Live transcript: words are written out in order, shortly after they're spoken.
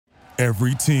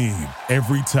Every team,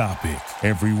 every topic,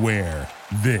 everywhere.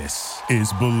 This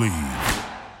is Believe.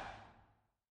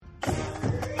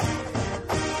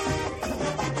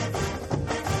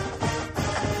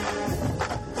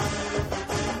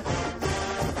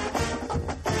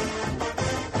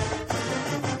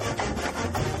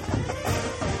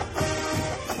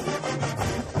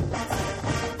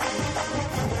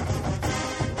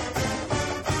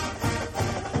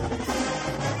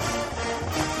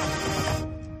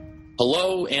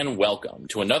 Hello and welcome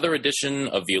to another edition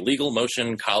of the Illegal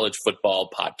Motion College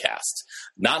Football Podcast.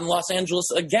 Not in Los Angeles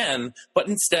again, but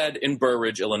instead in Burr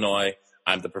Ridge, Illinois.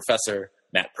 I'm the professor,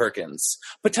 Matt Perkins.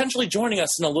 Potentially joining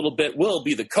us in a little bit will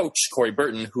be the coach, Corey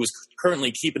Burton, who's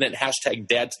currently keeping it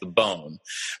 #dad to the bone.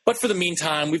 But for the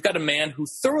meantime, we've got a man who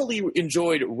thoroughly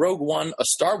enjoyed Rogue One, a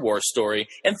Star Wars story,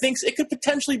 and thinks it could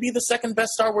potentially be the second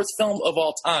best Star Wars film of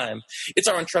all time. It's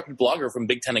our intrepid blogger from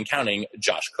Big Ten and Counting,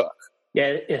 Josh Cook. Yeah,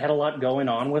 it had a lot going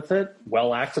on with it.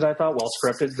 Well acted, I thought. Well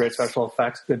scripted, great special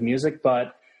effects, good music.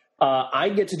 But I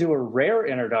get to do a rare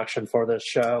introduction for this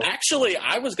show. Actually,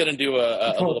 I was going to do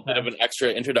a little bit of an extra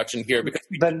introduction here because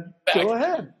then go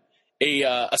ahead.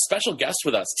 A special guest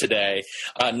with us today,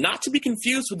 not to be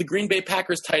confused with the Green Bay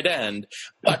Packers tight end,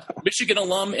 but Michigan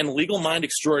alum and legal mind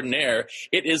extraordinaire.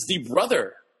 It is the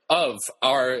brother of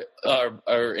our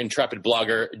intrepid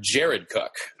blogger, Jared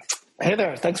Cook. Hey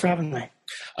there. Thanks for having me.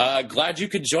 Glad you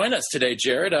could join us today,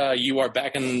 Jared. You are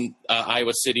back in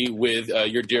Iowa City with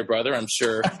your dear brother, I'm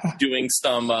sure, doing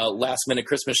some last-minute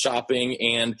Christmas shopping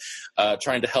and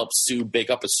trying to help Sue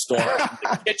bake up a storm in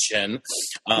the kitchen.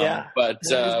 Yeah, but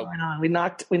we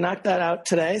knocked that out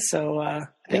today, so I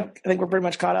think we're pretty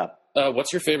much caught up.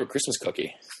 What's your favorite Christmas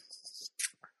cookie?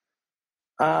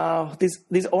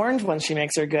 These orange ones she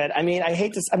makes are good. I mean, I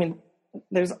hate this. I mean,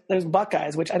 there's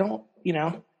Buckeyes, which I don't,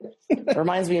 it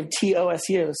reminds me of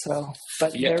TOSU. So,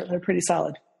 but yeah. They're pretty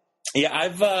solid. Yeah,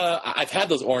 I've had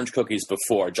those orange cookies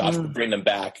before. Josh would bring them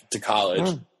back to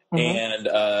college, and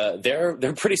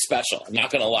they're pretty special. I'm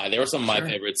not going to lie; they were some of my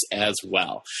favorites as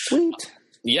well. Sweet.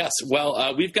 Yes.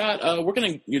 Well, we've got we're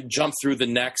going to jump through the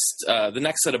next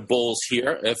set of bowls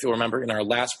here. If you'll remember, in our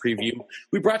last preview,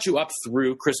 we brought you up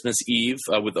through Christmas Eve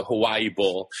with the Hawaii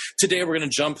Bowl. Today, we're going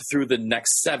to jump through the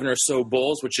next 7 or so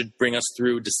bowls, which should bring us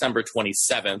through December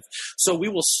 27th. So we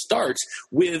will start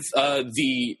with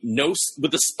the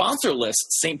sponsorless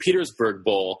St. Petersburg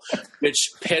Bowl, which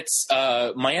pits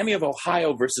Miami of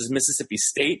Ohio versus Mississippi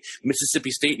State.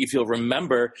 Mississippi State, if you'll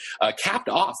remember, capped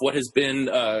off what has been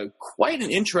quite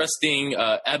an interesting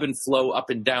ebb and flow, up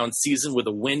and down season with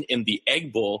a win in the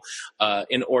Egg Bowl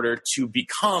in order to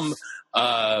become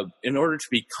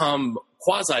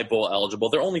quasi bowl eligible.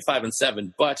 They're only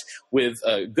 5-7, but with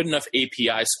a good enough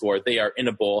API score, they are in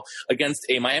a bowl against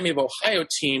a Miami of Ohio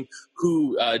team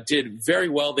who did very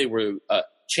well. They were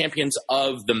champions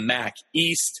of the MAC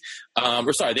East.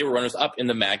 They were runners up in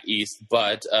the MAC East,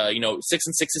 but 6-6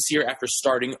 this year after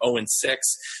starting 0-6.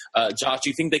 Josh, do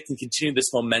you think they can continue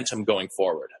this momentum going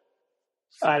forward?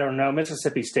 I don't know.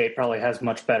 Mississippi State probably has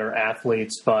much better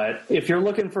athletes, but if you're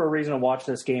looking for a reason to watch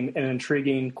this game, an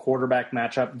intriguing quarterback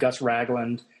matchup, Gus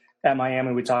Ragland at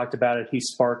Miami, we talked about it. He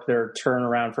sparked their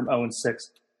turnaround from 0-6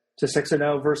 to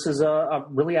 6-0 versus a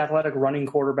really athletic running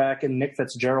quarterback in Nick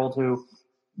Fitzgerald, who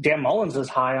Dan Mullins is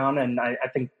high on, and I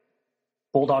think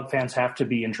Bulldog fans have to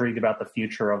be intrigued about the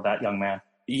future of that young man.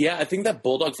 Yeah, I think that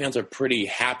Bulldog fans are pretty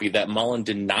happy that Mullen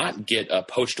did not get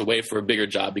poached away for a bigger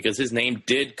job because his name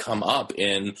did come up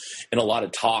in a lot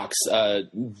of talks.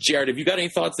 Jared, have you got any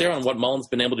thoughts there on what Mullen's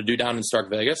been able to do down in Stark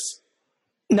Vegas?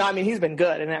 No, I mean, he's been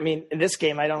good. And I mean, in this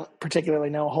game, I don't particularly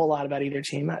know a whole lot about either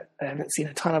team. I haven't seen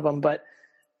a ton of them, but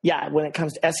yeah, when it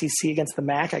comes to SEC against the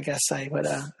MAC, I guess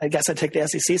I'd take the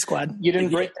SEC squad. You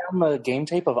didn't break down the game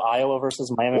tape of Iowa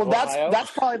versus Miami. Well,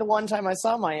 that's probably the one time I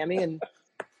saw Miami, and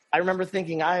I remember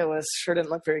thinking Iowa sure didn't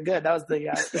look very good. That was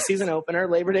the season opener,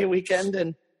 Labor Day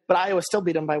weekend, but Iowa still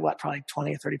beat them by probably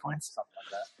 20 or 30 points, something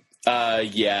like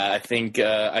that. Yeah, I think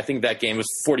that game was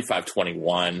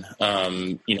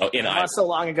 45-21. In Iowa. So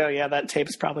long ago, yeah, that tape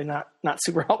is probably not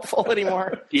super helpful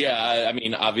anymore. Yeah, I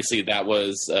mean, obviously that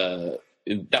was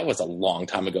a long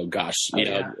time ago. Gosh,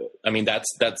 I mean, that's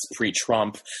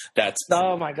pre-Trump. That's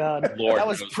oh my God, Lord that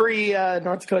was pre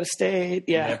North Dakota State.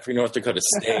 Yeah, pre North Dakota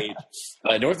State.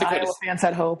 North Dakota Iowa fans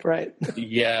had hope, right?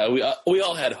 Yeah, we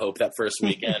all had hope that first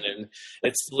weekend, and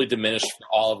it's slowly diminished for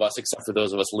all of us except for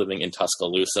those of us living in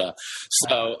Tuscaloosa.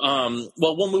 So,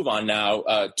 we'll move on now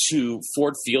to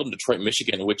Ford Field in Detroit,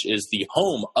 Michigan, which is the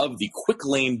home of the Quick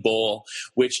Lane Bowl,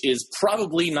 which is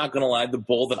probably, not going to lie, the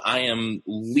bowl that I am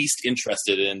least interested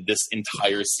interested in this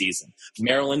entire season.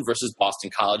 Maryland versus Boston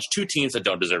College, two teams that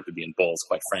don't deserve to be in bowls,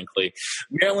 quite frankly.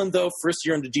 Maryland, though, first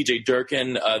year under DJ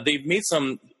Durkin, they've made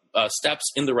some steps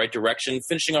in the right direction,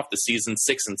 finishing off the season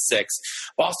 6-6.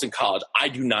 Boston College, I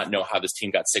do not know how this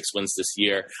team got 6 wins this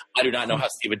year. I do not know how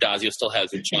Steve Addazio still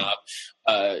has a job.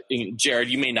 Jared,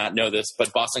 you may not know this,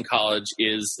 but Boston College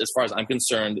is, as far as I'm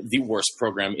concerned, the worst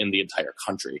program in the entire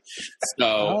country.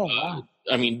 So,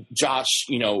 I mean, Josh,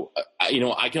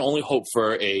 I can only hope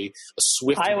for a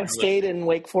swift Iowa State and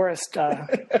Wake Forest.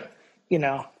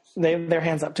 Their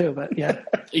hands up too, but yeah.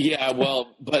 Yeah, well,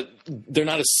 but they're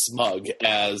not as smug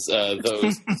as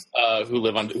those who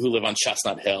live on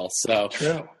Chestnut Hill. So,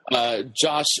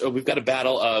 Josh, we've got a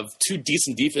battle of two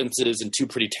decent defenses and two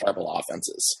pretty terrible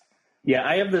offenses. Yeah,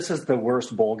 I have this as the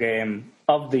worst bowl game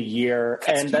of the year,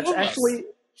 that's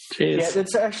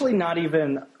actually not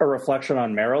even a reflection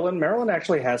on Maryland. Maryland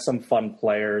actually has some fun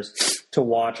players to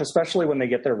watch, especially when they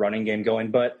get their running game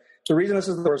going. But the reason this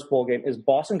is the worst bowl game is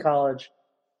Boston College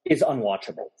is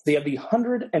unwatchable. They have the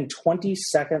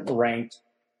 122nd ranked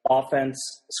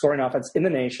scoring offense in the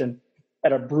nation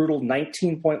at a brutal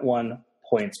 19.1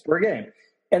 points per game.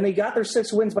 And they got their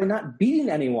 6 wins by not beating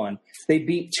anyone. They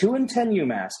beat 2-10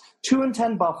 UMass,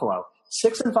 2-10 Buffalo,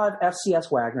 6-5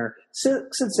 FCS Wagner, 6-6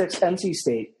 NC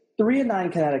State, 3-9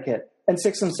 Connecticut, and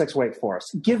 6-6 Wake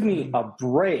Forest. Give me a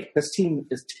break. This team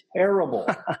is terrible.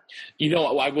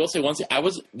 I will say one thing.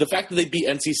 The fact that they beat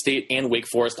NC State and Wake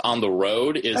Forest on the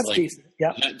road is that's decent.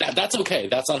 Yep. That's okay.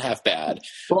 That's not half bad.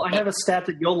 Well, I have a stat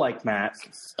that you'll like, Matt.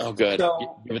 Oh, good.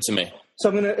 Give it to me. So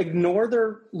I'm going to ignore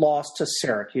their loss to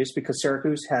Syracuse because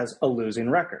Syracuse has a losing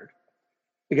record.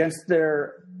 In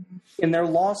their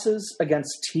losses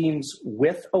against teams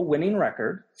with a winning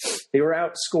record, they were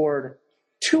outscored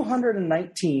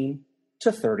 219-39,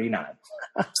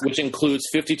 which includes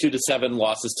 52-7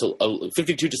 losses to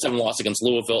 52-7 loss against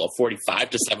Louisville, a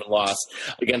 45-7 loss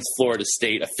against Florida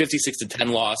State, a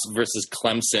 56-10 loss versus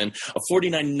Clemson, a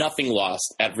 49-0 loss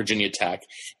at Virginia Tech,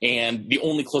 and the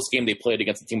only close game they played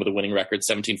against a team with a winning record,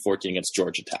 17-14 against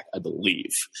Georgia Tech, I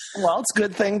believe. Well, it's a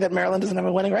good thing that Maryland doesn't have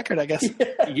a winning record, I guess.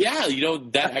 Yeah,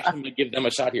 that actually might give them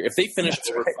a shot here. If they finish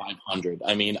over 500,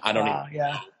 I mean, I don't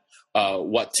even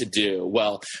what to do.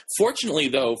 Well, fortunately,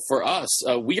 though, for us,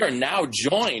 we are now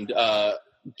joined,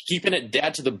 keeping it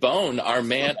dad to the bone, our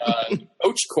man,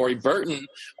 Coach Corey Burton.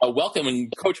 Welcome.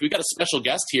 And, Coach, we got a special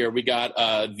guest here. We got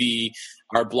our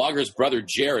blogger's brother,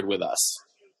 Jared, with us.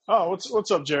 Oh,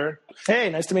 what's up, Jared? Hey,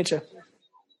 nice to meet you.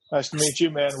 Nice to meet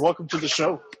you, man. Welcome to the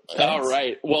show. All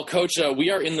right. Well, Coach,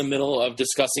 we are in the middle of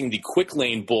discussing the Quick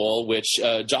Lane Bowl, which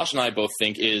Josh and I both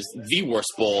think is the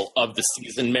worst bowl of the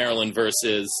season, Maryland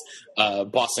versus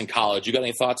Boston College. You got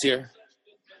any thoughts here?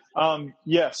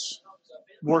 Yes.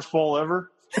 Worst bowl ever?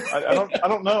 I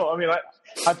don't know. I mean,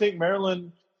 I think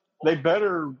Maryland, they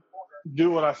better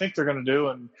do what I think they're going to do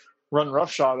and run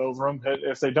roughshod over them.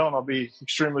 If they don't, I'll be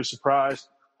extremely surprised.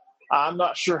 I'm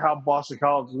not sure how Boston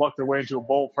College lucked their way into a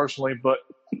bowl personally, but,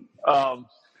 I'm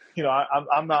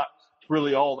not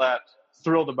really all that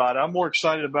thrilled about it. I'm more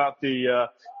excited about the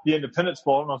Independence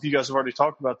Bowl. I don't know if you guys have already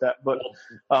talked about that, but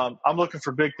I'm looking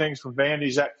for big things from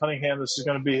Vandy. Zach Cunningham, this is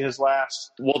going to be his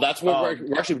last. Well, that's what we're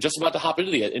actually just about to hop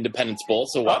into the Independence Bowl.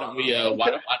 So why don't we?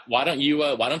 Why don't you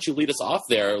lead us off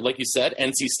there? Like you said,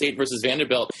 NC State versus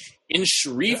Vanderbilt in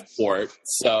Shreveport. Yes.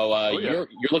 So you're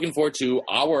looking forward to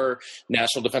our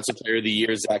National Defensive Player of the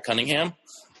Year, Zach Cunningham.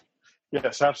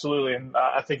 Yes, absolutely, and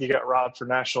I think he got robbed for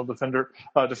National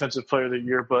Defensive Player of the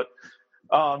Year. But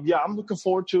I'm looking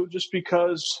forward to it just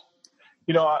because,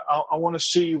 I want to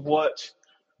see what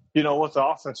the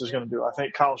offense is going to do. I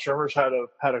think Kyle Shurmur's had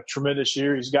a tremendous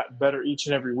year. He's gotten better each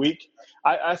and every week.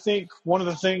 I think one of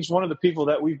the people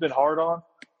that we've been hard on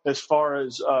as far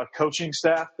as coaching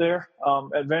staff there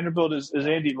at Vanderbilt is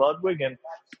Andy Ludwig, and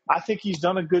I think he's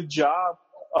done a good job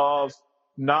of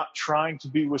not trying to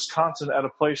be Wisconsin at a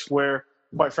place where,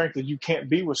 quite frankly, you can't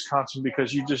be Wisconsin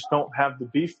because you just don't have the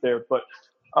beef there. But,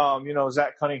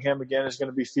 Zach Cunningham, again, is going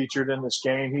to be featured in this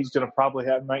game. He's going to probably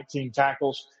have 19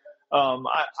 tackles.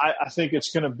 I think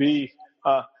it's going to be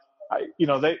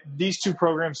these two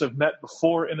programs have met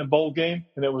before in a bowl game,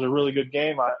 and it was a really good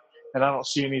game. I don't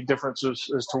see any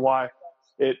differences as to why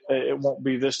it won't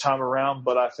be this time around.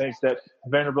 But I think that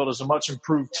Vanderbilt is a much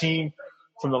improved team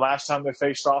from the last time they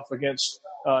faced off against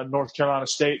North Carolina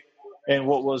State, and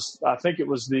I think it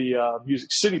was the Music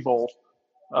City Bowl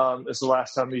is the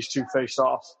last time these two faced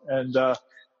off. And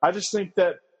I just think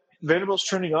that Vanderbilt's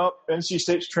trending up, NC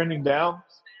State's trending down.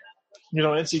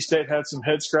 NC State had some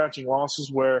head-scratching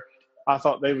losses where I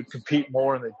thought they would compete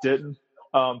more, and they didn't.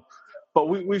 But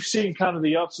we've seen kind of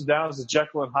the ups and downs, the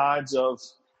Jekyll and Hydes of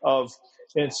of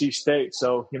NC State.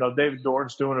 So, David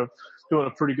Dorn's doing a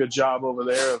pretty good job over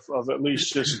there of at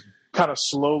least just kind of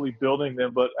slowly building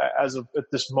them. But at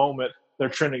this moment, they're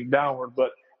trending downward.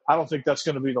 But I don't think that's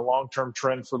going to be the long-term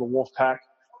trend for the Wolfpack.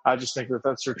 I just think that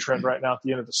that's their trend right now at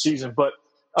the end of the season. But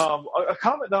a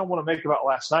comment that I want to make about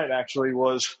last night actually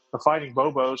was the Fighting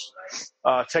Bobos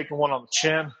taking one on the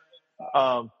chin.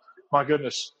 My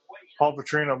goodness, Paul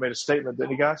Petrino made a statement,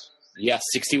 didn't he, guys? Yeah,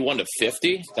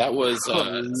 61-50. That was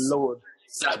Lord.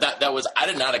 That was, I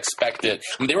did not expect it.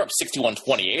 I mean, they were up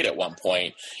 61-28 at one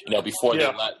point, before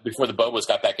before the Bobos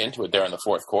got back into it there in the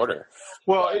fourth quarter.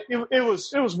 Well, it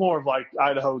was more of like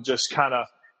Idaho just kind of,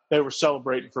 they were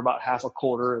celebrating for about half a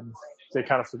quarter and they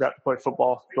kind of forgot to play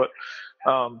football. But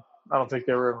I don't think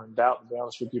they were ever in doubt, to be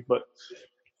honest with you. But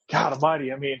God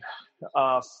Almighty, I mean,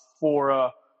 I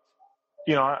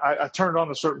turned on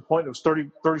at a certain point. It was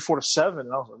 34-7,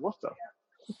 and I was like, what the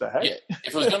heck? Yeah,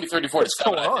 if it was going to be 34-7,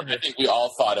 I think we all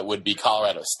thought it would be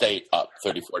Colorado State up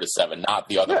 34-7, not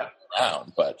the other way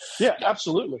around. But yeah,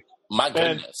 absolutely. My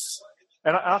goodness.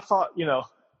 And I thought,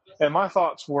 and my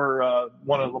thoughts were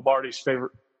one of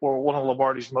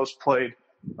Lombardi's most played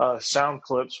sound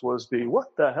clips was the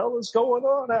 "What the hell is going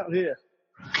on out here?"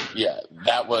 Yeah,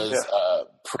 that was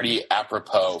pretty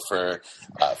apropos for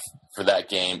that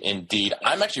game. Indeed,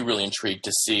 I'm actually really intrigued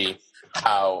to see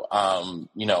how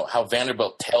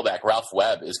Vanderbilt tailback Ralph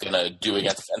Webb is going to do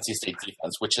against NC State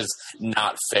defense, which has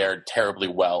not fared terribly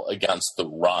well against the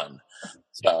run.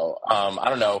 So I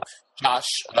don't know, Josh.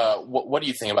 What do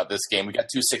you think about this game? We got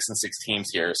 2 6-6 teams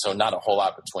here, so not a whole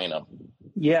lot between them.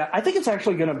 Yeah, I think it's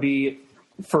actually going to be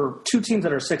for two teams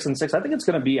that are 6-6. I think it's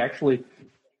going to be actually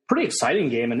pretty exciting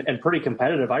game and pretty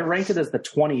competitive. I ranked it as the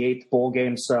 28th bowl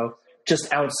game, so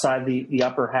just outside the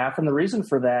upper half. And the reason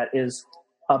for that is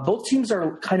both teams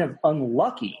are kind of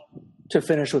unlucky to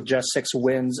finish with just 6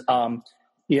 wins.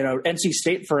 NC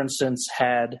State, for instance,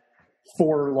 had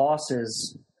 4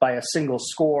 losses by a single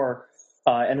score,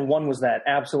 and one was that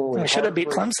absolutely should have beat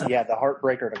Clemson. Yeah, the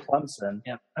heartbreaker to Clemson.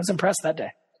 Yeah, I was impressed that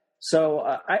day. So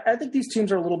I think these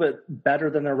teams are a little bit better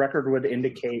than their record would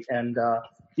indicate, and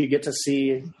you get to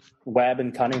see Webb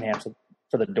and Cunningham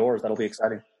for the doors. That'll be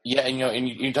exciting. Yeah, and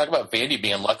you talk about Vandy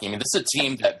being lucky. I mean, this is a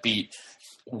team that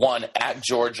won at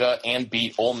Georgia and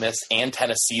beat Ole Miss and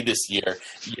Tennessee this year,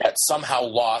 yet somehow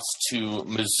lost to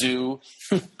Mizzou,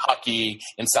 Kentucky,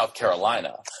 and South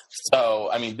Carolina. So,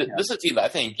 I mean, this is a team that I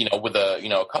think, with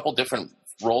a couple different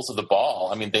rolls of the ball.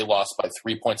 I mean, they lost by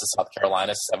 3 points to South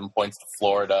Carolina, 7 points to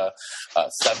Florida,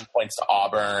 7 points to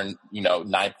Auburn,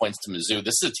 9 points to Mizzou.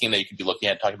 This is a team that you could be looking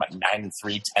at talking about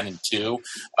 9-3, 10-2,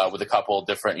 with a couple of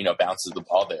different, bounces of the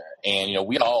ball there. And,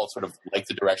 we all sort of like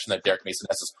the direction that Derek Mason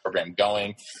has his program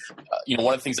going.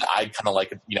 One of the things that I kind of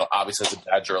like, obviously as a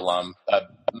Badger alum, a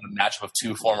matchup of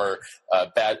 2 former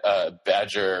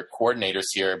Badger coordinators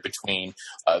here between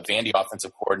Vandy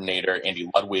offensive coordinator Andy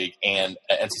Ludwig and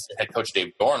NC State head coach Dave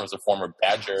Dorn was a former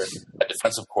Badger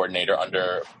defensive coordinator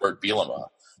under Bert Bielema.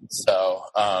 So,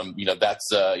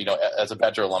 that's, as a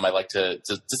Badger alum, I like to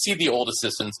see the old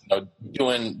assistants,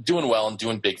 doing well and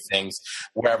doing big things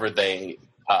wherever they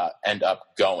end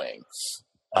up going.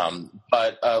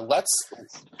 But let's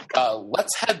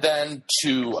head then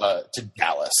to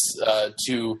Dallas,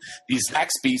 to the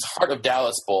Zaxby's Heart of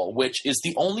Dallas Bowl, which is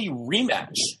the only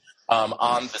rematch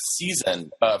on the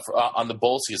season, on the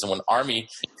bowl season, when Army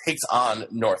takes on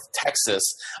North Texas.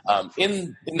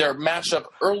 In their matchup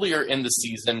earlier in the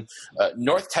season,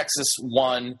 North Texas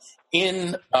won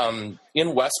in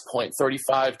West Point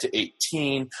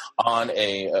 35-18 on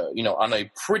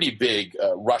a pretty big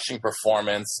rushing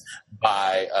performance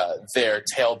by their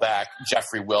tailback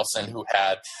Jeffrey Wilson, who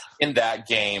had in that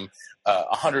game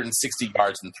 160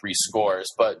 yards and 3 scores.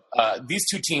 But these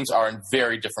two teams are in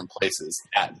very different places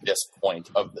at this point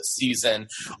of the season.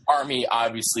 Army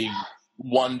obviously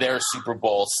won their Super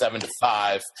Bowl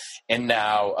 7-5, and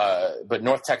now, but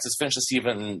North Texas finished the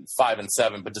season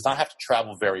 5-7, but does not have to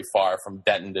travel very far from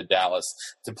Denton to Dallas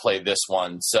to play this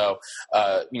one. So,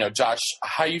 Josh,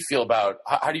 how do you feel about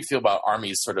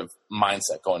Army's sort of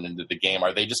mindset going into the game?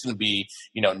 Are they just going to be,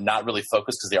 not really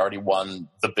focused because they already won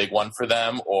the big one for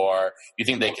them, or you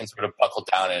think they can sort of buckle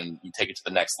down and take it to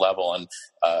the next level and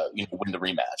win the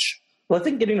rematch? Well, I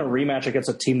think getting a rematch against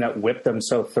a team that whipped them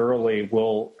so thoroughly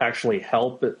will actually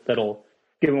help. That'll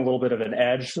give them a little bit of an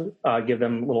edge, give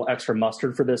them a little extra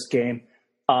mustard for this game.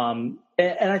 And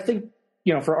I think,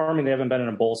 for Army, they haven't been in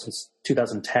a bowl since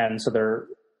 2010, so they're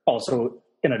also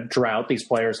in a drought. These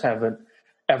players haven't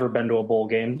ever been to a bowl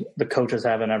game. The coaches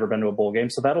haven't ever been to a bowl game,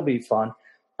 so that'll be fun.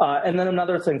 And then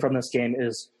another thing from this game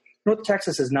is North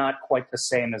Texas is not quite the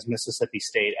same as Mississippi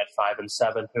State at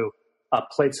 5-7, who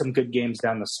played some good games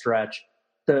down the stretch.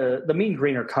 The Mean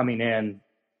Green are coming in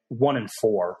 1-4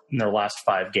 in their last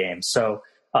 5 games. So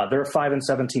they're a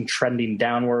 5-17 trending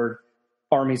downward.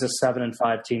 Army's a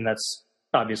 7-5 team that's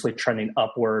obviously trending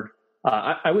upward.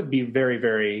 I would be very,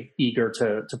 very eager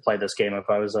to play this game if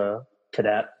I was a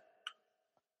cadet.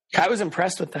 I was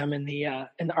impressed with them in the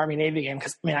Army Navy game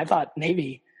because I thought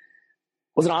Navy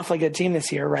was an awfully good team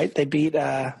this year, right? They beat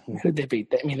who'd they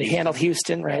beat? They handled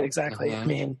Houston, right? Exactly.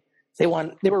 Mm-hmm. They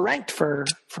won. They were ranked for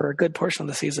a good portion of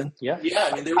the season. Yeah.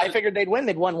 I figured they'd win.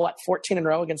 They'd won 14 in a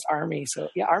row against Army. So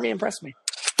yeah, Army impressed me.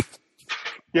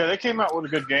 Yeah, they came out with a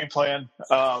good game plan.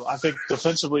 I think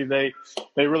defensively they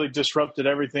really disrupted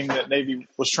everything that Navy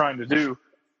was trying to do,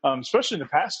 especially in the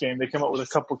pass game. They came up with a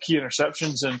couple key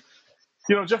interceptions, and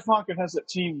Jeff Monken has that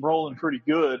team rolling pretty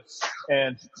good,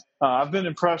 and I've been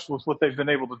impressed with what they've been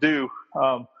able to do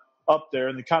up there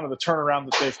and the kind of the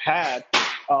turnaround that they've had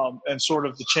and sort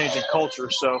of the change in culture.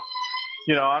 So,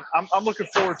 I'm looking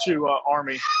forward to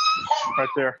Army right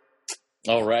there.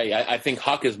 All right. I think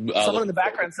Huck is... Someone in the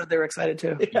background said they were excited,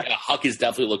 too. Yeah, Huck is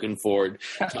definitely looking forward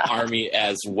to Army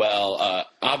as well.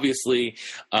 Obviously,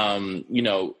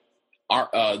 the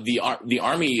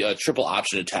Army triple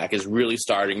option attack is really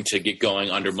starting to get going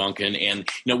under Monken. And,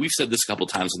 we've said this a couple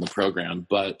times on the program,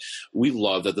 but we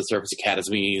love that the Surface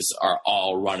Academies are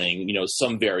all running,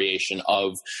 some variation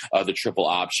of the triple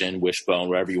option, wishbone,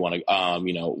 whatever you want to,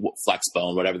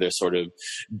 flexbone, whatever they're sort of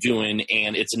doing.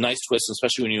 And it's a nice twist,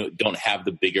 especially when you don't have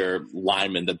the bigger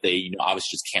linemen that they, obviously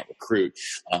just can't recruit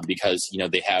because,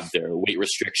 they have their weight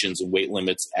restrictions and weight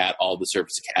limits at all the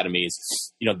Surface Academies.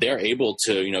 They're able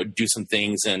to, do some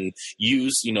things and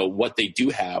use what they do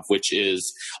have, which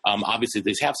is obviously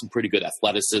they have some pretty good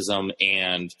athleticism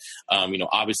and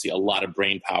obviously a lot of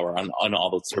brain power on all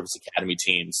the Surface Academy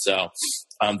teams. So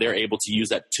they're able to use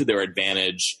that to their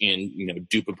advantage in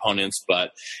dupe opponents.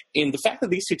 But in the fact that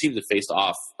these two teams have faced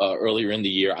off earlier in the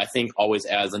year, I think always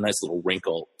adds a nice little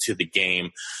wrinkle to the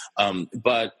game.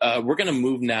 But we're going to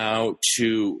move now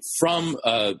from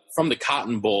the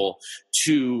Cotton Bowl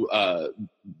to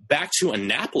back to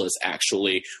Annapolis,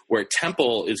 actually, where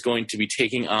Temple is going to be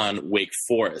taking on Wake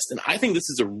Forest. And I think this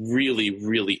is a really,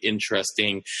 really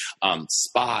interesting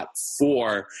spot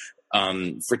for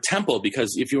Temple,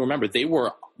 because if you remember,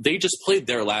 they just played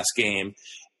their last game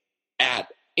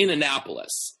in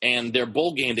Annapolis, and their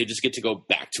bowl game, they just get to go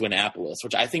back to Annapolis,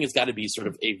 which I think has got to be sort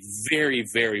of a very,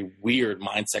 very weird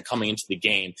mindset coming into the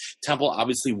game. Temple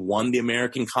obviously won the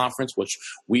American Conference, which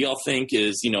we all think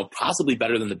is, possibly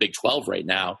better than the Big 12 right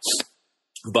now.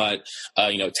 But,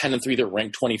 10-3, they're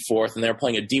ranked 24th, and they're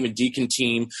playing a Demon Deacon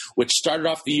team, which started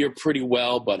off the year pretty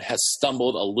well, but has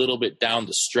stumbled a little bit down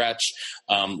the stretch,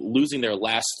 losing their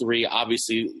last 3,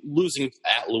 obviously losing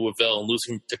at Louisville and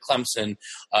losing to Clemson.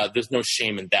 There's no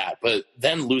shame in that. But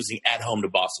then losing at home to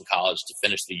Boston College to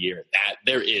finish the year,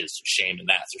 there is shame in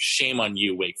that. So shame on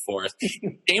you, Wake Forest.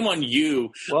 Shame on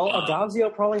you. Well,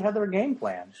 Adazio probably had their game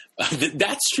plan.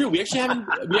 That's true. We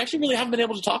actually really haven't been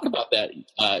able to talk about that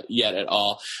yet at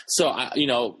all. So,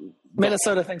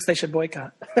 Minnesota thinks they should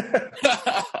boycott.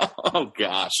 Oh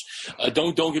gosh,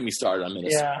 don't get me started on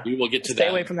Minnesota. Yeah. We will get to Stay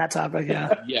that. away from that topic.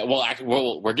 Yeah. Yeah.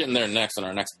 Well, we're getting there next on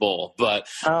our next bowl, but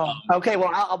okay. Well,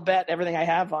 I'll bet everything I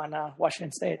have on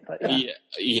Washington State. But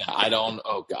yeah. I don't.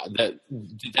 Oh god,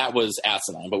 that was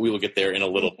asinine. But we will get there in a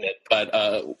little bit. But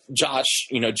Josh,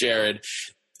 Jared.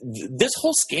 This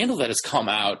whole scandal that has come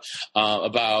out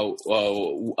about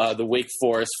the Wake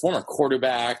Forest former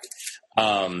quarterback. He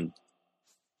was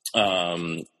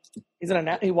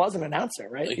an announcer,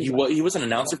 right? He was an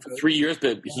announcer for 3 years,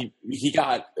 but he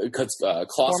got because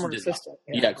Clausen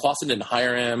didn't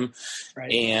hire him,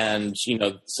 right. And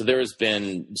so there has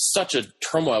been such a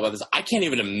turmoil about this. I can't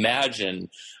even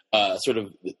imagine sort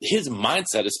of his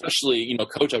mindset, especially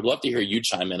Coach. I'd love to hear you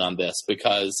chime in on this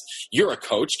because you're a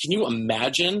coach. Can you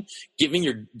imagine giving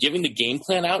the game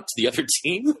plan out to the other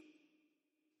team?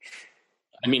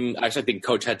 I mean, actually, I think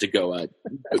Coach had to go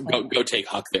take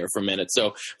Huck there for a minute.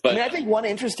 So, but I think one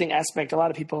interesting aspect a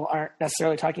lot of people aren't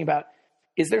necessarily talking about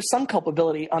is there some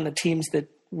culpability on the teams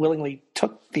that willingly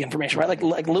took the information, right?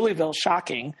 Like Louisville,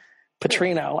 shocking.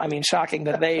 Petrino, I mean, shocking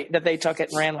that they took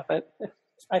it and ran with it.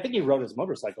 I think he rode his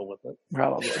motorcycle with it.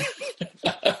 Probably.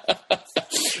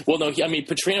 Well, no,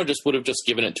 Petrino just would have just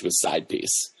given it to his side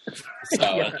piece,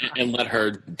 and let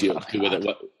her do with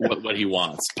it what he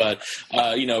wants. But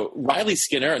Riley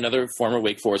Skinner, another former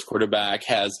Wake Forest quarterback,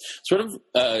 has sort of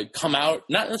come out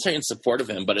not necessarily in support of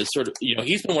him, but it's sort of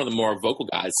he's been one of the more vocal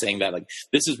guys saying that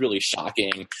this is really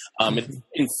shocking. In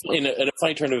a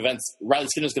funny turn of events, Riley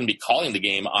Skinner is going to be calling the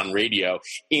game on radio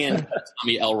in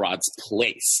Tommy Elrod's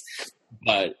place.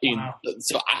 But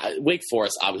Wake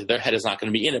Forest, obviously, their head is not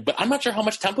going to be in it. But I'm not sure how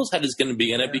much Temple's head is going to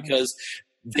be in it because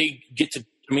they get to.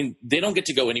 I mean, they don't get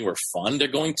to go anywhere fun. They're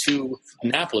going to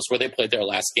Annapolis where they played their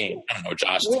last game. I don't know,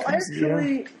 Josh. Well, I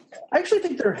actually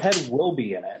think their head will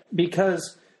be in it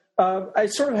because I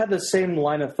sort of had the same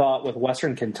line of thought with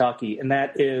Western Kentucky, and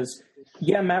that is,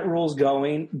 Matt Rule's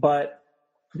going, but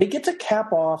they get to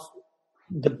cap off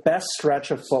the best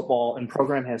stretch of football in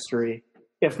program history.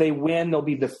 If they win, they'll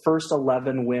be the first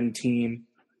 11-win team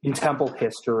in Temple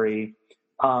history.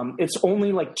 It's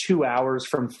only like 2 hours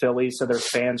from Philly, so their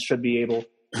fans should be able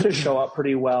to show up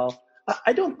pretty well.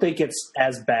 I don't think it's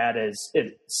as bad as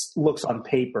it looks on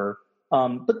paper.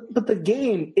 But the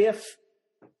game, if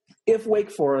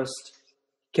Wake Forest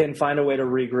can find a way to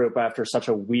regroup after such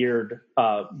a weird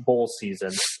bowl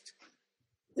season,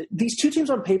 these two teams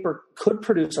on paper could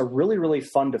produce a really, really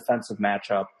fun defensive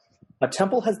matchup.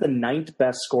 Temple has the 9th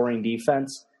best scoring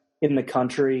defense in the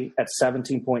country at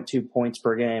 17.2 points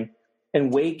per game,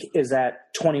 and Wake is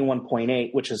at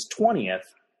 21.8, which is 20th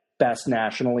best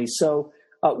nationally. So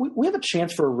we have a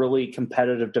chance for a really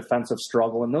competitive defensive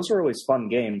struggle, and those are always fun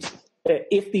games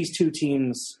if these two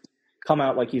teams come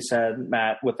out, like you said,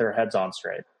 Matt, with their heads on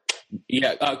straight.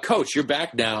 Yeah, Coach, you're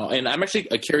back now, and I'm actually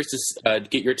curious to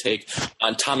get your take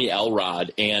on Tommy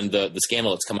Elrod and the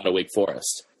scandal that's come out of Wake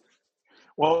Forest.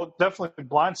 Well, definitely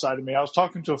blindsided me. I was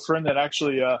talking to a friend that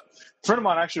actually, a friend of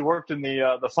mine actually worked in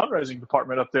the fundraising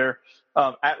department up there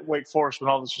at Wake Forest when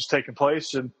all this was taking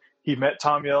place, and he met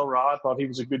Tommy Elrod, thought he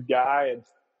was a good guy, and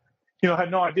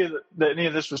had no idea that any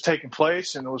of this was taking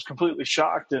place, and was completely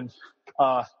shocked and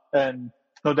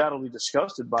no doubtedly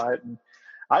disgusted by it. And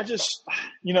I just,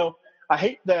 I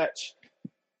hate that,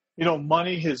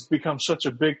 money has become such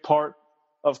a big part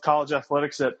of college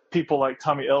athletics that people like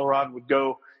Tommy Elrod would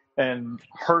go and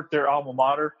hurt their alma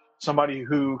mater, somebody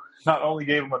who not only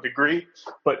gave him a degree,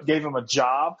 but gave him a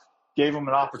job, gave him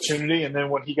an opportunity. And then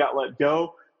when he got let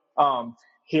go,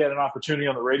 he had an opportunity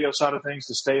on the radio side of things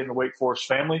to stay in the Wake Forest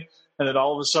family. And then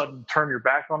all of a sudden turn your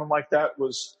back on him like that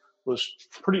was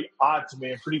pretty odd to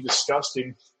me and pretty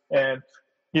disgusting. And,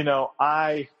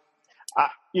 I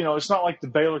it's not like the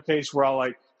Baylor case where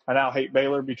I now hate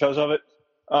Baylor because of it.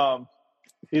 I'm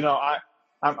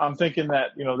thinking that,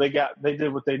 they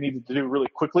did what they needed to do really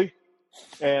quickly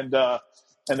and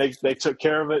they took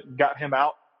care of it and got him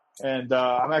out. And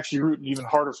I'm actually rooting even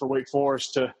harder for Wake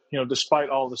Forest to, despite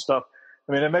all the stuff.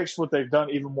 I mean, it makes what they've done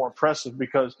even more impressive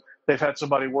because they've had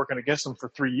somebody working against them for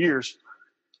 3 years.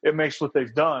 It makes what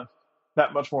they've done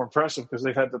that much more impressive because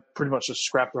they've had to pretty much just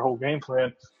scrap their whole game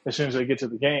plan as soon as they get to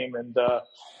the game.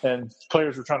 And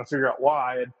players were trying to figure out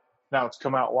why, and now it's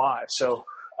come out why. So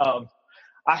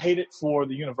I hate it for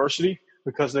the university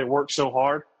because they work so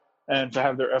hard, and to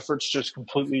have their efforts just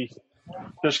completely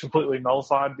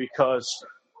nullified because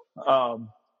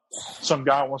some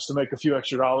guy wants to make a few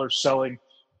extra dollars selling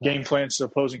game plans to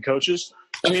opposing coaches.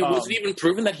 I mean, was it even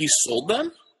proven that he sold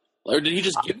them? Or did he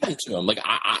just give them to him?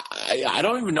 I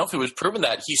don't even know if it was proven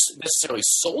that he necessarily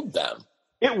sold them.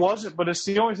 It wasn't, but it's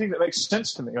the only thing that makes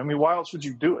sense to me. I mean, why else would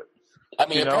you do it? I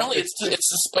mean, apparently it's to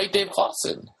spite Dave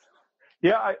Clawson.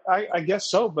 Yeah, I guess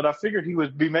so, but I figured he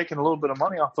would be making a little bit of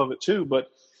money off of it too. But,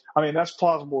 I mean, that's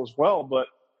plausible as well. But,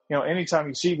 anytime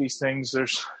you see these things,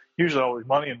 there's usually always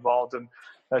money involved, and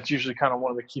that's usually kind of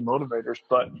one of the key motivators.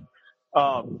 But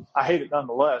I hate it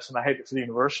nonetheless, and I hate it for the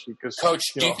university. Because, Coach,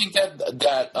 do you think that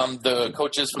the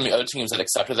coaches from the other teams that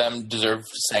accepted them deserve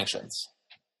sanctions?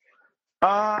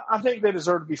 I think they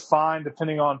deserve to be fined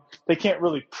depending on – they can't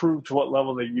really prove to what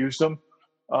level they used them.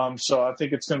 So I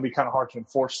think it's going to be kind of hard to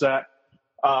enforce that.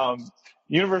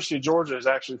 University of Georgia has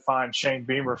actually fined Shane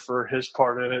Beamer for his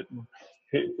part in it. And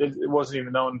it wasn't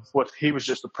even known what he was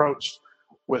just approached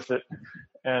with it.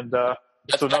 And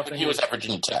so nothing. He was at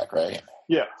Virginia Tech, right?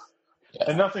 Yeah.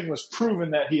 And nothing was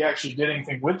proven that he actually did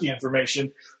anything with the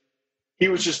information. He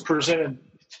was just presented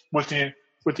with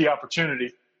the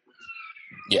opportunity.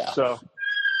 Yeah. So.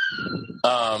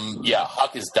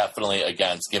 Huck is definitely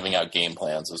against giving out game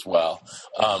plans as well.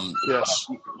 Yes.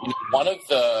 One of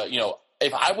the,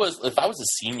 if I was a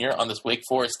senior on this Wake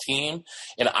Forest team,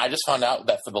 and I just found out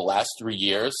that for the last 3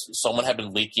 years, someone had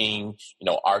been leaking,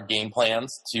 our game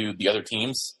plans to the other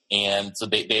teams, and so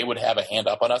they would have a hand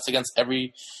up on us against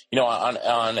every,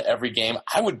 on every game,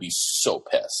 I would be so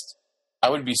pissed. I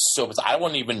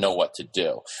wouldn't even know what to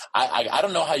do. I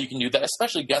don't know how you can do that,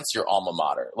 especially against your alma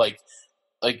mater.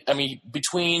 I mean,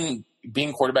 between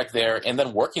being quarterback there and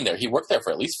then working there. He worked there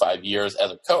for at least 5 years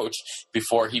as a coach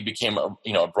before he became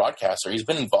a broadcaster. He's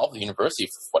been involved with the university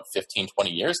for 15, 20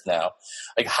 years now.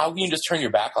 Like, how can you just turn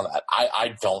your back on that?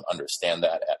 I don't understand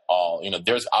that at all.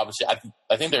 There's obviously,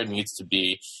 I think there needs to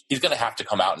be, he's going to have to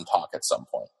come out and talk at some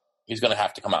point. He's going to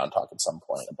have to come out and talk at some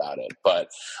point about it. But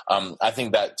I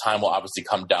think that time will obviously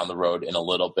come down the road in a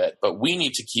little bit. But we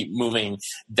need to keep moving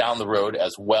down the road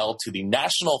as well to the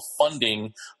National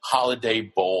Funding Holiday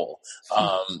Bowl.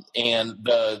 And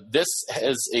this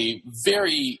is a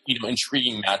very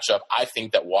intriguing matchup. I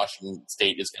think that Washington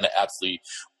State is going to absolutely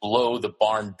blow the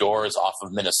barn doors off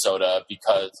of Minnesota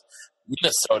because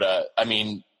Minnesota, I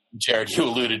mean, Jared, you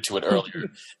alluded to it earlier.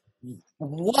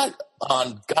 What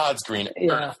on God's green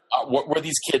earth were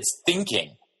these kids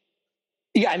thinking?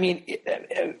 Yeah, I mean,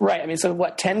 right. I mean, so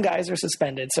 10 guys are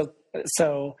suspended.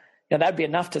 So that'd be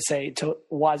enough to say to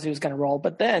Wazoo's going to roll.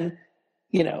 But then,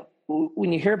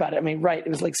 when you hear about it, I mean, right, it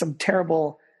was like some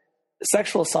terrible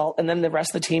sexual assault. And then the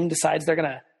rest of the team decides they're going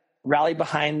to rally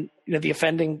behind the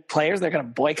offending players. They're going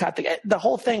to boycott the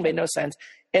whole thing. Made no sense.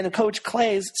 And the coach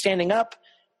Clay's standing up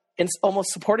and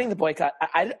almost supporting the boycott.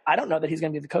 I don't know that he's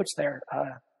going to be the coach there,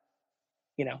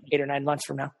 8 or 9 months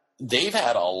from now. They've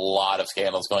had a lot of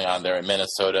scandals going on there in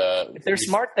Minnesota. If they're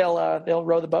smart, they'll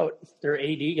row the boat. Their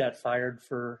AD got fired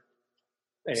for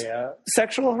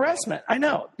sexual harassment. I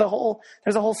know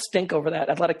there's a whole stink over that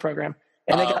athletic program.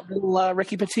 And they got little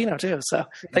Ricky Pitino too, so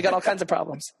they got all kinds of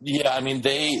problems. Yeah, I mean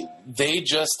they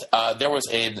just there was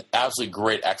an absolutely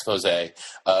great expose by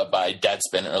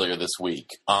Deadspin earlier this week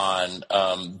on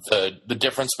the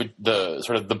difference with the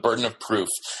sort of the burden of proof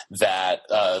that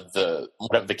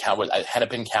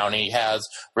Hennepin County has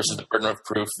versus the burden of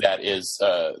proof that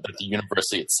the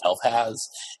university itself has.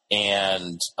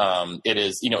 And it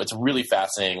is, it's a really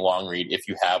fascinating long read. If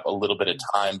you have a little bit of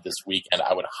time this weekend,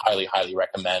 I would highly, highly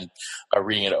recommend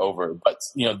reading it over. But,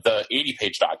 the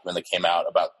 80-page document that came out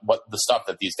about what the stuff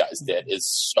that these guys did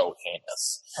is so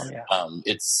heinous. Oh,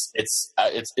 yeah.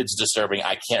 It's disturbing.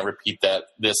 I can't repeat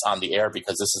this on the air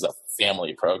because this is a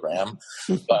family program.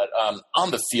 But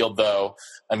on the field, though,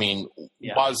 I mean,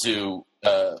 Wazoo,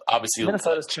 obviously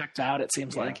Minnesota's checked out. It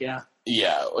seems like, yeah.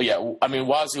 Yeah. I mean,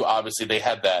 Wazoo, obviously they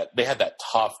had that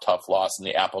tough loss in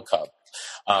the Apple Cup,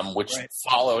 which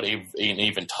followed an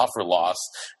even tougher loss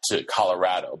to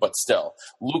Colorado. But still,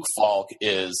 Luke Falk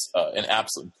is an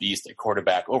absolute beast at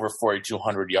quarterback, over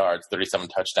 4,200 yards, 37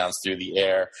 touchdowns through the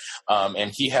air.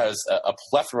 And he has a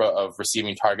plethora of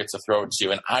receiving targets to throw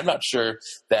to. And I'm not sure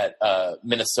that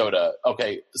Minnesota –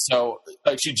 okay, so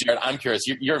actually, Jared, I'm curious.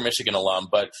 You're a Michigan alum,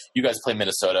 but you guys play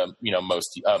Minnesota,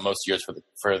 most years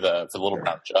for the Little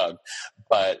Brown Jug.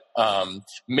 But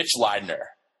Mitch Leidner,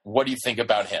 what do you think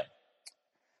about him?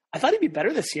 I thought he'd be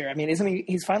better this year. I mean, isn't he?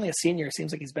 He's finally a senior. It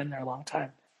seems like he's been there a long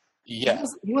time. Yeah.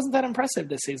 He wasn't that impressive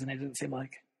this season, it didn't seem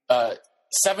like.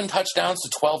 7 touchdowns to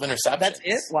 12 interceptions. That's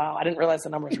it? Wow. I didn't realize the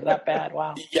numbers were that bad.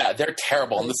 Wow. Yeah, they're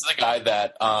terrible. And this is a guy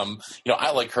that,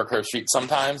 I like Kirk Herbstreit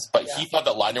sometimes, but he thought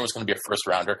that Leidner was going to be a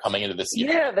first-rounder coming into this year.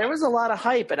 Yeah, there was a lot of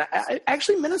hype. And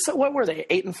actually, Minnesota, what were they,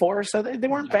 8-4? So they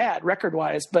weren't bad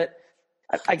record-wise, but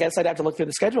I guess I'd have to look through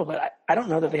the schedule, but I don't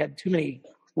know that they had too many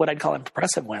what I'd call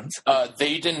impressive wins.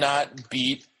 They did not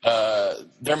beat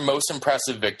their most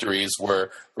impressive victories were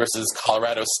versus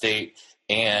Colorado State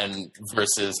and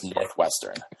versus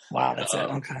Northwestern. Wow, that's it.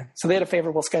 Okay, so they had a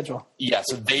favorable schedule. Yeah,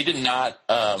 so they did not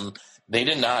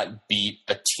beat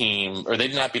a team, or they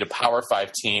did not beat a Power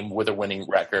 5 team with a winning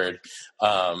record,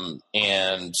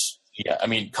 and. Yeah, I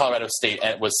mean, Colorado State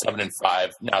was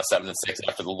 7-5, now 7-6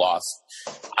 after the loss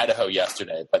Idaho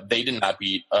yesterday. But they did not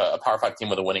beat a Power 5 team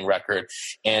with a winning record.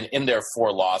 And in their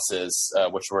 4 losses,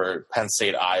 which were Penn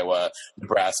State, Iowa,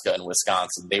 Nebraska, and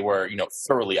Wisconsin, they were,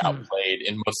 thoroughly outplayed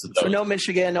in most of those. So no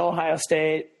Michigan, no Ohio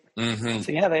State. Mm-hmm.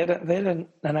 So yeah, they had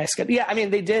a nice schedule. Yeah, I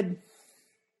mean, they did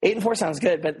 8-4 sounds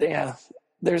good, but yeah,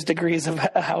 there's degrees of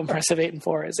how impressive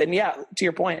 8-4 is. And yeah, to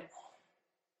your point.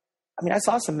 I mean, I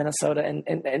saw some Minnesota,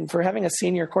 and for having a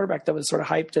senior quarterback that was sort of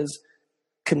hyped as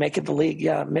could make it the league,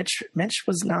 yeah, Mitch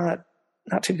was not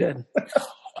too good.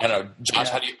 I know, Josh.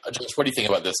 Josh, what do you think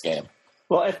about this game?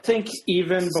 Well, I think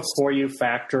even before you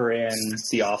factor in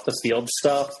the off the field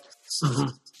stuff,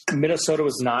 Minnesota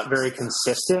was not very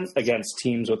consistent against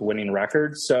teams with winning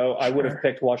records. So I would have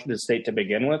picked Washington State to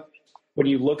begin with. When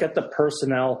you look at the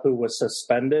personnel who was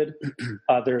suspended,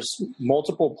 there's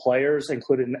multiple players,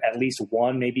 including at least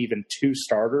 1, maybe even 2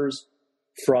 starters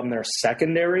from their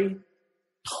secondary.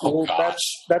 Oh, gosh.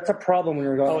 That's a problem when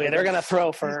you're going. Oh, yeah, they're going to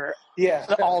throw for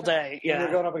all day. Yeah,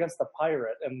 they're going up against the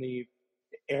Pirate, and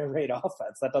air raid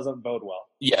offense. That doesn't bode well.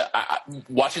 Yeah,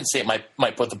 Washington State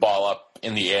might put the ball up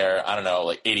in the air, I don't know,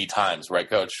 like 80 times, right,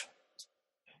 Coach?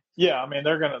 Yeah, I mean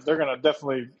they're gonna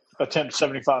definitely attempt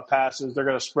 75 passes. They're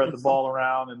gonna spread the ball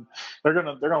around, and they're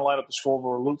gonna light up the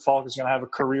scoreboard. Luke Falk is gonna have a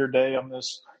career day in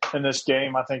this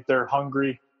game. I think they're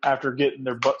hungry after getting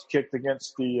their butts kicked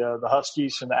against the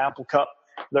Huskies in the Apple Cup.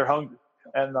 They're hungry,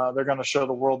 and they're gonna show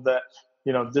the world that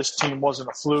this team wasn't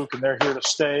a fluke, and they're here to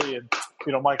stay. And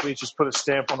Mike Leach has put a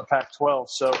stamp on the Pac-12.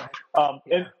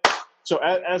 So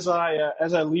as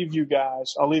I leave you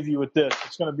guys, I'll leave you with this.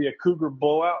 It's going to be a Cougar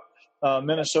blowout.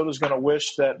 Minnesota's going to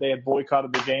wish that they had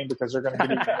boycotted the game because they're going to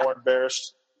get even more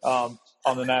embarrassed on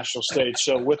the national stage.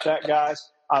 So with that, guys,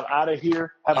 I'm out of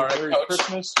here. Have a Merry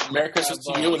Christmas. Merry Christmas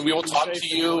to you, and we will talk to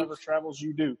you. Whatever travels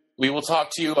you do. We will talk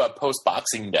to you post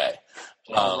Boxing Day.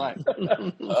 All right.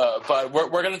 But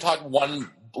we're going to talk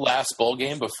one last bowl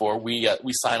game before we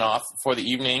sign off for the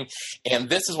evening, and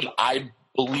this is what I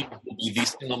believe will be the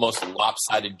single most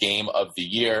lopsided game of the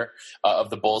year, of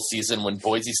the bowl season, when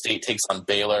Boise State takes on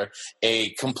Baylor,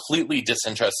 a completely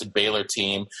disinterested Baylor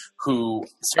team who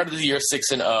started the year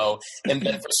 6-0, and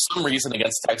then for some reason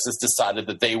against Texas decided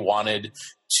that they wanted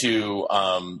to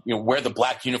wear the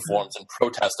black uniforms in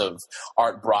protest of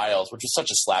Art Briles, which is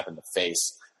such a slap in the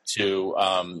face to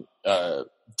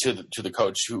the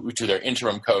coach, to their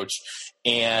interim coach,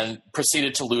 and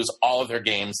proceeded to lose all of their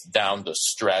games down the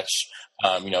stretch.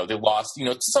 They lost,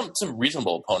 some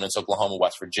reasonable opponents, Oklahoma,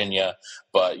 West Virginia,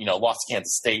 but, lost to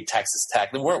Kansas State, Texas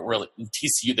Tech. They weren't really –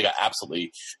 TCU, they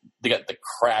got the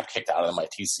crap kicked out of them by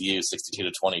TCU,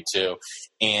 62-22.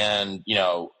 And,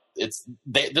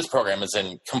 this program is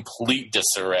in complete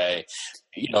disarray.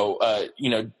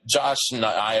 Josh and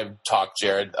I have talked,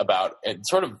 Jared, about a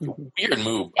sort of weird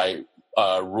move by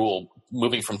Rule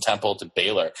moving from Temple to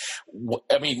Baylor.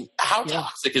 I mean, how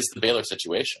toxic is the Baylor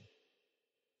situation?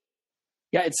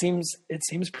 Yeah, it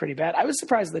seems pretty bad. I was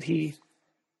surprised that he,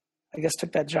 I guess,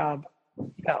 took that job.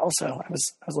 Yeah, also, I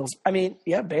was a little. I mean,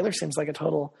 yeah, Baylor seems like a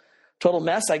total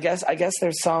mess. I guess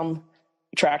there's some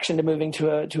traction to moving to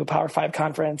a Power 5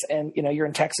 conference, and you're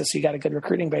in Texas, so you got a good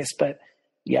recruiting base. But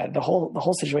yeah, the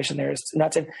whole situation there is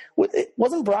nuts. And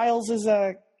wasn't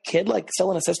Briles' kid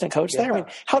still an assistant coach there? I mean,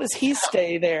 how does he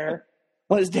stay there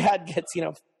when his dad gets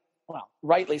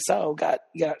rightly so got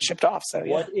shipped off? So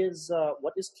yeah.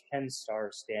 What is Ken Starr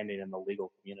standing in the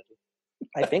legal community?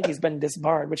 I think he's been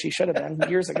disbarred, which he should have been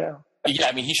years ago. Yeah,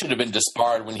 I mean, he should have been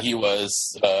disbarred when he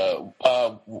was.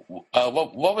 What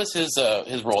was his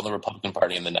role in the Republican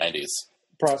Party in the 90s?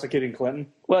 Prosecuting Clinton.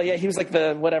 Well, yeah, he was like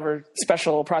the whatever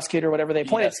special prosecutor, whatever they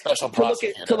appointed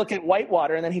to look at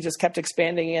Whitewater, and then he just kept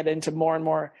expanding it into more and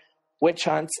more witch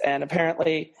hunts. And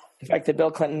apparently, the fact that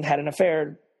Bill Clinton had an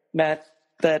affair meant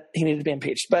that he needed to be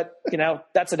impeached. But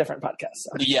that's a different podcast.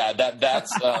 So. Yeah,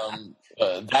 that's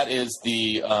that is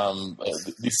the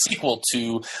sequel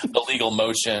to the Legal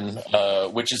Motion,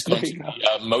 which is going to be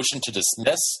a Motion to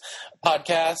Dismiss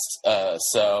podcast.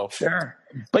 Sure,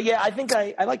 but yeah, I think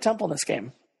I like Temple in this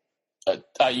game.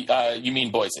 You mean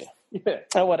Boise? Yeah.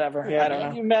 Oh, whatever. Yeah, I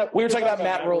don't know. We were talking about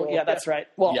Matt Rule. Yeah, that's right.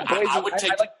 Well, yeah, Boise,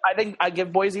 I think I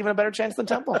give Boise even a better chance than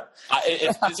Temple.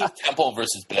 If this was Temple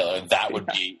versus Baylor, that would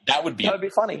be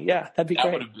funny. Yeah, that'd be great.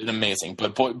 That would have been amazing.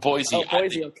 But Boise,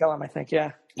 Boise will kill him, I think.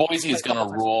 Yeah. Boise is going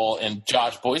to rule, and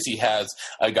Josh, Boise has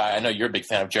a guy. I know you're a big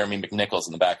fan of, Jeremy McNichols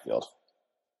in the backfield.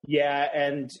 Yeah,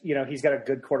 and he's got a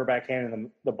good quarterback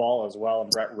handing the ball as well, and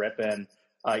Brett Rippon.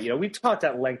 We've talked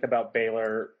at length about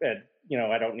Baylor, and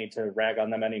I don't need to rag on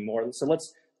them anymore. So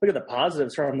let's look at the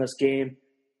positives from this game.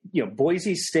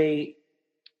 Boise State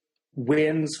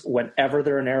wins whenever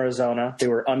they're in Arizona. They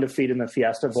were undefeated in the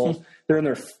Fiesta Bowl. They're in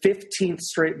their 15th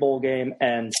straight bowl game,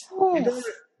 and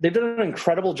they've done an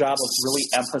incredible job of really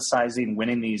emphasizing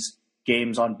winning these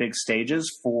games on big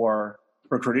stages for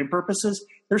recruiting purposes.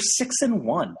 They're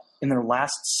 6-1 in their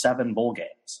last 7 bowl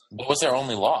games. What was their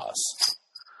only loss?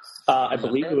 I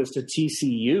believe it was to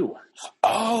TCU.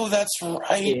 Oh, that's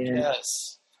right.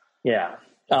 Yes. Yeah.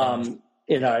 And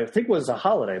I think it was a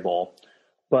Holiday Bowl.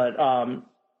 But,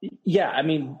 I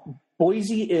mean,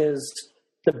 Boise is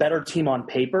the better team on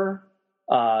paper.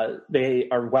 They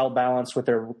are well-balanced with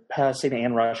their passing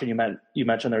and rushing. You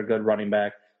mentioned they're a good running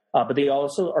back. But they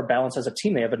also are balanced as a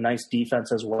team. They have a nice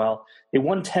defense as well. They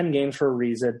won 10 games for a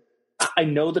reason. I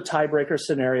know the tiebreaker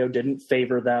scenario didn't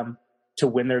favor them to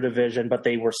win their division, but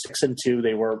they were 6-2.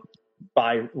 They were,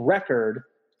 by record,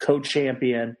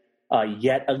 co-champion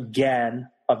yet again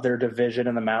of their division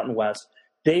in the Mountain West.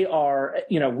 They are,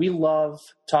 we love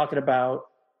talking about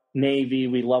Navy.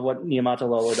 We love what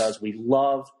Niumatalolo does. We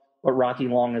love what Rocky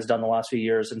Long has done the last few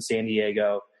years in San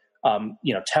Diego.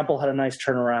 Temple had a nice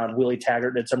turnaround. Willie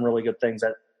Taggart did some really good things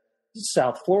at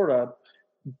South Florida.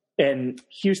 And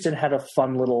Houston had a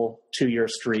fun little 2-year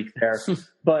streak there.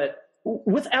 But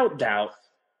without doubt,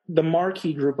 the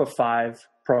marquee Group of 5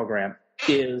 program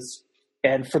is,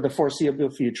 and for the foreseeable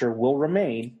future, will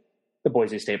remain the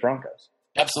Boise State Broncos.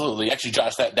 Absolutely. Actually,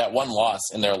 Josh, that one loss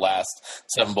in their last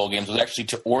 7 bowl games was actually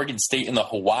to Oregon State in the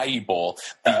Hawaii Bowl,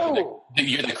 the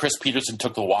year that Chris Peterson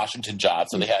took the Washington job.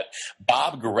 So they had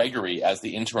Bob Gregory as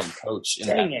the interim coach in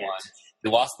that one.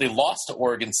 They lost to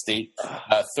Oregon State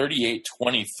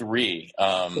 38-23.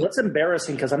 That's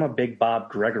embarrassing because I'm a big Bob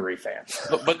Gregory fan.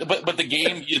 But the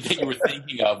game that you were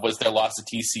thinking of was their loss to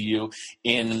TCU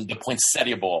in the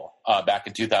Poinsettia Bowl back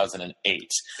in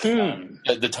 2008.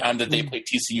 The time that they played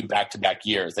TCU back-to-back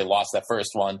years. They lost that first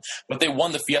one, but they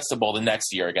won the Fiesta Bowl the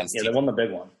next year against TCU. They won the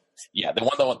big one. Yeah, they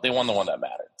won the one that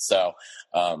mattered. So,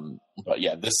 but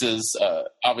yeah, this is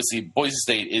obviously Boise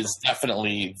State is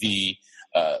definitely the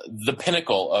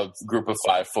pinnacle of Group of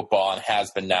 5 football and has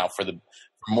been now for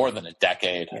more than a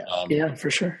decade. Yeah,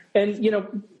 for sure. And,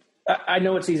 I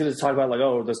know it's easy to talk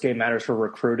about this game matters for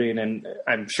recruiting, and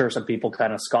I'm sure some people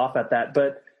kind of scoff at that.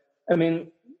 But, I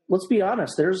mean, let's be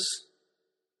honest. There's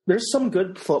some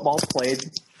good football played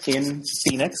in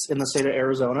Phoenix, in the state of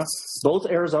Arizona. Both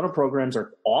Arizona programs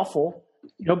are awful.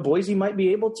 Boise might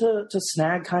be able to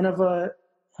snag kind of a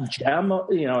gem,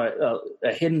 a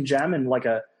hidden gem and like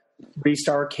a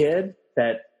 3-star kid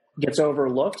that gets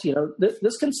overlooked.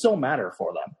 This can still matter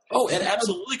for them. Oh, it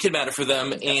absolutely can matter for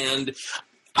them, and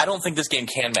I don't think this game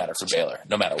can matter for Baylor,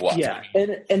 no matter what. Yeah,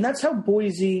 and that's how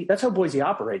Boise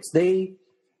operates.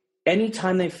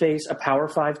 Anytime they face a Power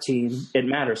 5 team, it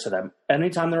matters to them.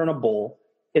 Anytime they're in a bowl,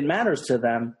 it matters to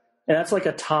them, and that's like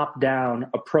a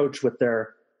top-down approach with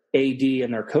their AD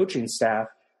and their coaching staff,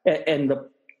 and the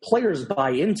players buy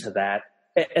into that.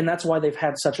 And that's why they've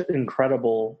had such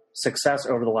incredible success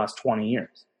over the last 20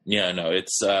 years. Yeah, no,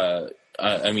 it's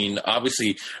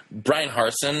obviously, Brian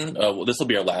Harsin, this will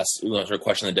be our last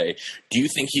question of the day. Do you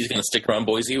think he's going to stick around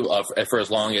Boise for as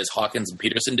long as Hawkins and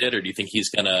Peterson did, or do you think he's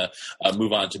going to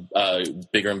move on to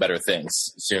bigger and better things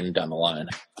soon down the line?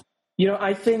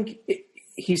 I think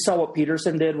he saw what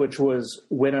Peterson did, which was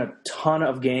win a ton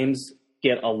of games,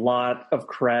 get a lot of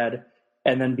cred,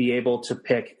 and then be able to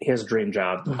pick his dream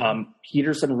job.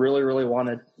 Peterson really, really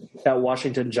wanted that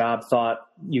Washington job, thought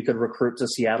you could recruit to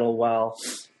Seattle well,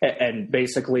 and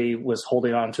basically was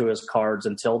holding on to his cards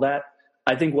until that.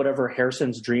 I think whatever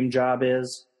Harrison's dream job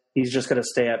is, he's just going to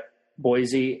stay at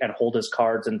Boise and hold his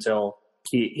cards until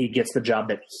he gets the job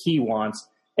that he wants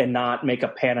and not make a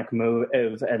panic move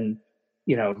and,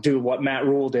 do what Matt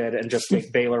Rule did and just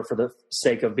take Baylor for the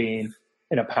sake of being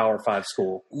in a Power 5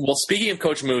 school. Well, speaking of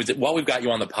coach moves, while we've got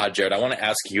you on the pod, Jared, I want to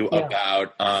ask you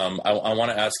about I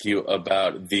want to ask you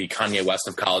about the Kanye West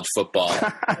of college football,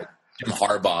 Jim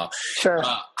Harbaugh. Sure.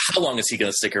 How long is he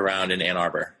going to stick around in Ann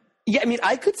Arbor? Yeah, I mean,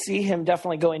 I could see him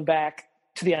definitely going back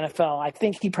to the NFL. I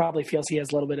think he probably feels he has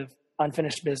a little bit of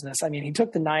unfinished business. I mean, he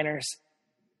took the Niners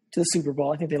to the Super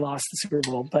Bowl. I think they lost the Super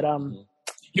Bowl, but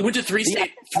he went to three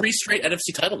straight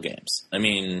NFC title games. I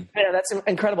mean, yeah, that's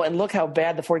incredible. And look how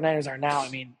bad the 49ers are now. I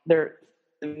mean, they're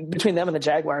between them and the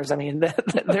Jaguars. I mean,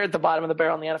 they're at the bottom of the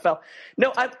barrel in the NFL.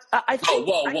 No, I think.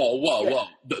 Whoa!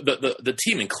 The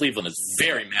team in Cleveland is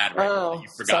very mad right now.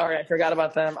 Oh, sorry, I forgot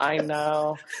about them. I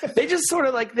know. They just sort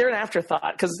of they're an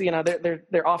afterthought because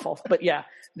they're awful. But yeah,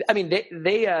 I mean they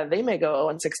may go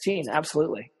 0-16.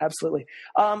 Absolutely.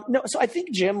 No, so I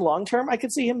think Jim long term, I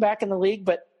could see him back in the league,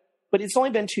 but it's only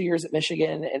been 2 years at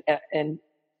Michigan, and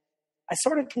I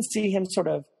sort of can see him sort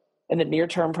of in the near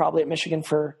term probably at Michigan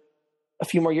for a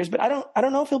few more years. But I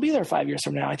don't know if he'll be there 5 years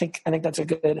from now. I think that's a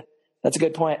good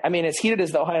point. I mean, as heated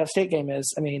as the Ohio State game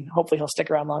is, I mean, hopefully he'll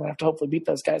stick around long enough to hopefully beat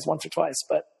those guys once or twice.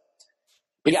 But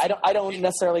yeah, I don't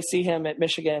necessarily see him at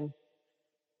Michigan.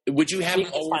 Would you have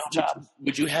him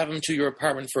Would you have him to your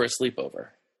apartment for a sleepover?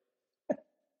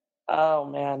 Oh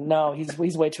man, no, he's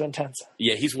way too intense.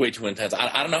 Yeah, he's way too intense.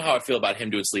 I don't know how I feel about him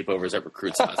doing sleepovers at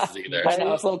recruits' houses either. I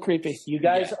know, it's a little creepy. You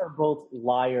guys are both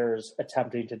liars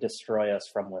attempting to destroy us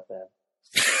from within.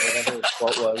 Whatever the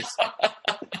quote was.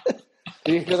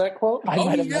 Did you hear that quote? I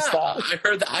might have missed that.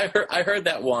 I heard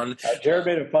that one. Jared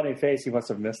made a funny face. He must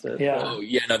have missed it. Yeah. Oh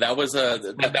yeah, no, that was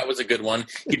a good one.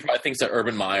 He probably thinks that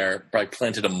Urban Meyer probably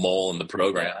planted a mole in the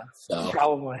program. So.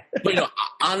 Probably. But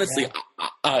honestly,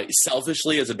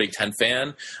 selfishly as a Big Ten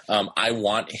fan, I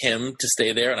want him to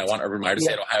stay there, and I want Urban Meyer to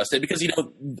stay at Ohio State because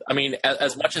I mean,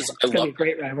 as much as I love, a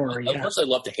great rivalry. As much as I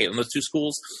love to hate on those two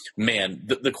schools, man,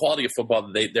 the quality of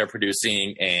football that they're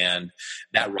producing and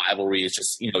that rivalry is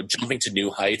just jumping to to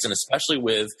new heights, and especially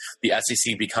with the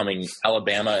SEC becoming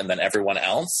Alabama and then everyone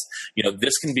else,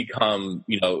 this can become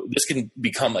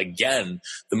again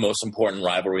the most important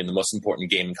rivalry and the most important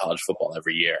game in college football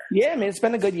every year. Yeah, I mean, it's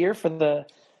been a good year for the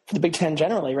Big Ten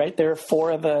generally, right? There are four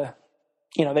of the,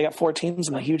 they got four teams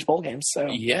in the huge bowl games. So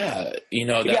yeah,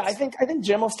 I think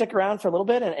Jim will stick around for a little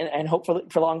bit and hope for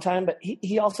a long time. But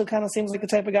he also kind of seems like the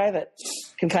type of guy that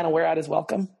can kind of wear out his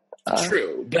welcome.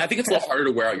 True, but I think it's a lot harder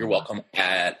to wear out your welcome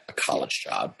at a college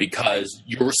job because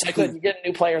you're recycling. You get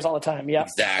new players all the time. Yeah,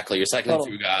 exactly. You're cycling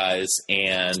through guys,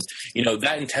 and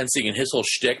that intensity and his whole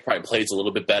shtick probably plays a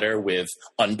little bit better with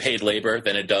unpaid labor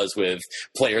than it does with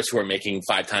players who are making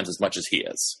 5 times as much as he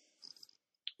is.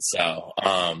 So,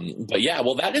 but yeah,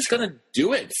 well, that is going to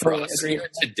do it for us here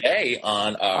today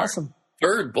on our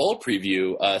third bowl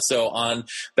preview. So on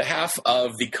behalf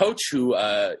of the coach who,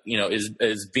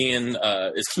 is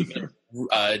keeping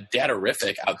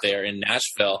data-rific out there in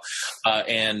Nashville,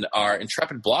 and our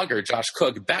intrepid blogger, Josh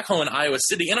Cook, back home in Iowa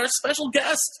City, and our special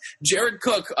guest, Jared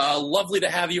Cook. Lovely to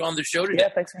have you on the show today. Yeah,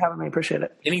 thanks for having me. Appreciate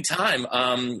it. Anytime.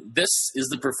 This is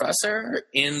the professor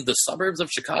in the suburbs of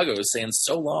Chicago saying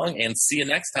so long and see you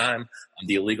next time on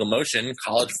the Illegal Motion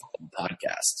College Football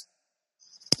Podcast.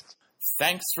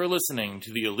 Thanks for listening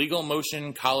to the Illegal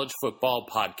Motion College Football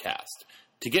Podcast.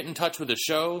 To get in touch with the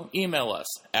show, email us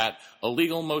at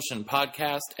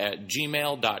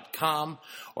illegalmotionpodcast@gmail.com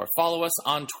or follow us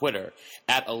on Twitter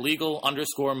at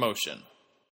 @illegal_motion.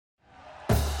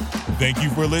 Thank you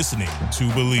for listening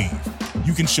to Believe.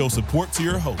 You can show support to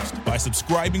your host by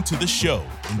subscribing to the show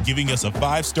and giving us a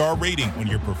 5-star rating on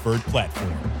your preferred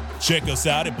platform. Check us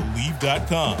out at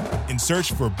Believe.com and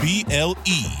search for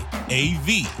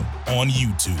BLEAV on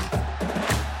YouTube.